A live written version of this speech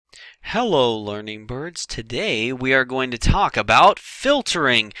Hello, Learning Birds. Today we are going to talk about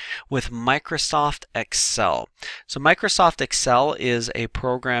filtering with Microsoft Excel. So Microsoft Excel is a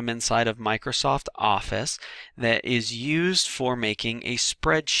program inside of Microsoft Office that is used for making a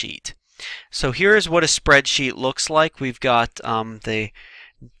spreadsheet. So here is what a spreadsheet looks like. We've got the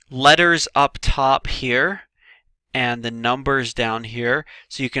letters up top here and the numbers down here,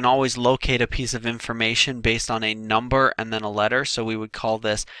 so you can always locate a piece of information based on a number and then a letter. So we would call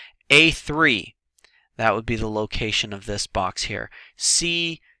this A3. That would be the location of this box here.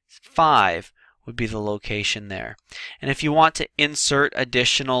 C5 would be the location there. And if you want to insert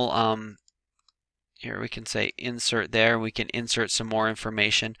additional, here we can say insert there, we can insert some more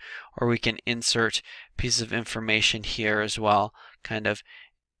information, or we can insert pieces of information here as well, kind of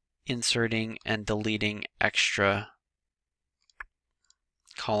inserting and deleting extra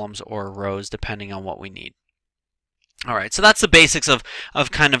columns or rows depending on what we need. Alright, so that's the basics of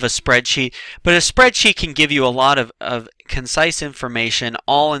kind of a spreadsheet, but a spreadsheet can give you a lot of concise information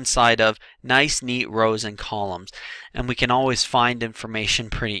all inside of nice, neat rows and columns, and we can always find information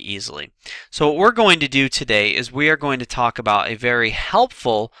pretty easily. So what we're going to do today is we are going to talk about a very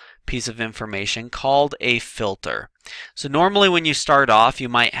helpful piece of information called a filter. So normally when you start off, you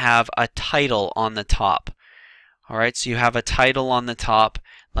might have a title on the top. Alright, so you have a title on the top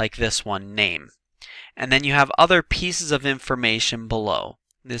like this one, name. And then you have other pieces of information below.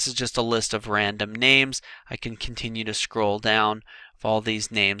 This is just a list of random names. I can continue to scroll down of all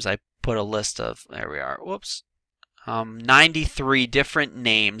these names. I put a list of, there we are, whoops, 93 different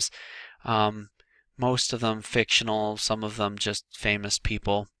names. Most of them fictional, some of them just famous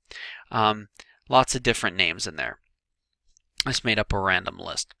people. Lots of different names in there. I just made up a random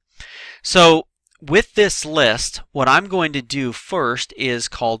list. So with this list, what I'm going to do first is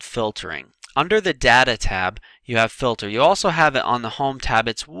called filtering. Under the Data tab, you have Filter. You also have it on the Home tab.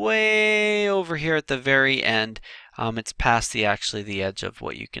 It's way over here at the very end. It's past the edge of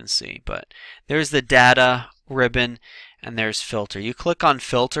what you can see. But there's the Data ribbon, and there's Filter. You click on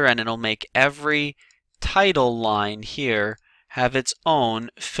Filter, and it'll make every title line here have its own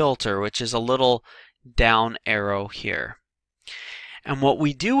filter, which is a little down arrow here. And what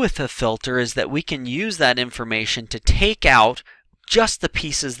we do with a filter is that we can use that information to take out just the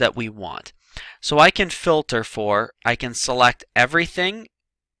pieces that we want. So I can filter for, I can select everything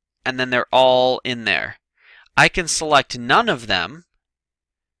and then they're all in there. I can select none of them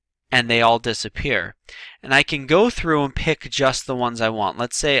and they all disappear. And I can go through and pick just the ones I want.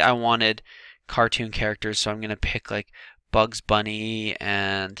 Let's say I wanted cartoon characters, so I'm going to pick like Bugs Bunny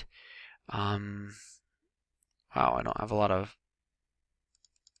and wow, I don't have a lot of,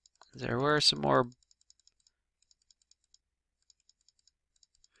 there were some more.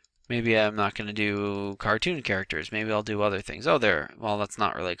 Maybe I'm not going to do cartoon characters. Maybe I'll do other things. Oh, there. Well, that's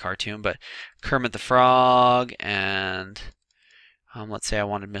not really a cartoon, but Kermit the Frog and let's say I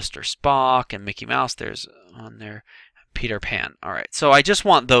wanted Mr. Spock and Mickey Mouse. There's on there. Peter Pan. All right. So I just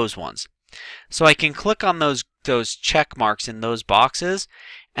want those ones. So I can click on those check marks in those boxes,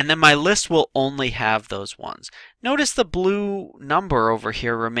 and then my list will only have those ones. Notice the blue number over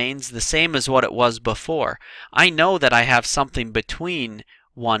here remains the same as what it was before. I know that I have something between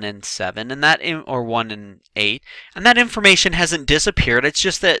 1 and 7, and that or 1 and 8, and that information hasn't disappeared. It's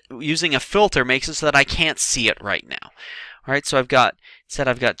just that using a filter makes it so that I can't see it right now. All right, so I've got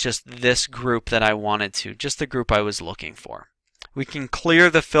just this group that I wanted to, just the group I was looking for. We can clear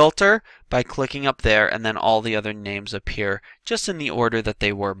the filter by clicking up there, and then all the other names appear just in the order that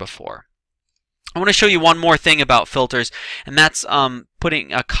they were before. I want to show you one more thing about filters, and that's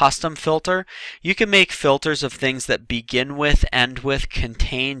putting a custom filter. You can make filters of things that begin with, end with,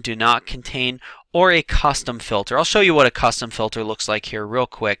 contain, do not contain, or a custom filter. I'll show you what a custom filter looks like here real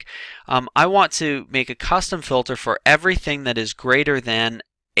quick. I want to make a custom filter for everything that is greater than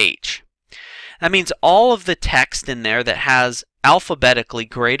H. That means all of the text in there that has alphabetically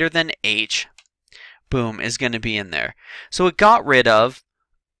greater than H, boom, is going to be in there. So it got rid of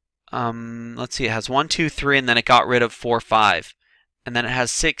let's see, it has 1, 2, 3, and then it got rid of 4, 5. And then it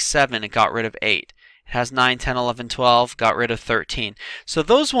has 6, 7, it got rid of 8. It has 9, 10, 11, 12, got rid of 13. So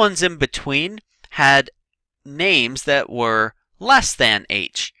those ones in between had names that were less than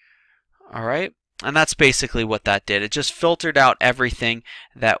H. Alright? And that's basically what that did. It just filtered out everything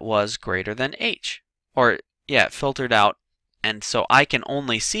that was greater than H. Or, yeah, it filtered out, and so I can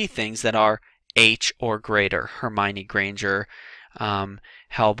only see things that are H or greater. Hermione Granger,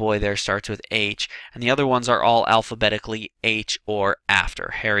 Hellboy there starts with H, and the other ones are all alphabetically H or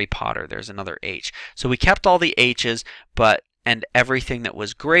after. Harry Potter, there's another H. So we kept all the H's, and everything that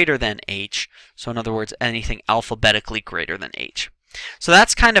was greater than H, so in other words, anything alphabetically greater than H. So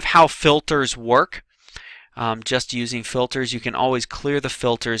that's kind of how filters work. Just using filters, you can always clear the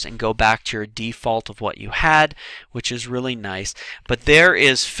filters and go back to your default of what you had, which is really nice. But there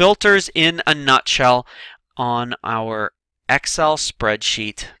is filters in a nutshell on our Excel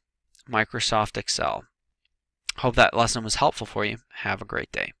spreadsheet, Microsoft Excel. Hope that lesson was helpful for you. Have a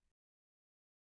great day.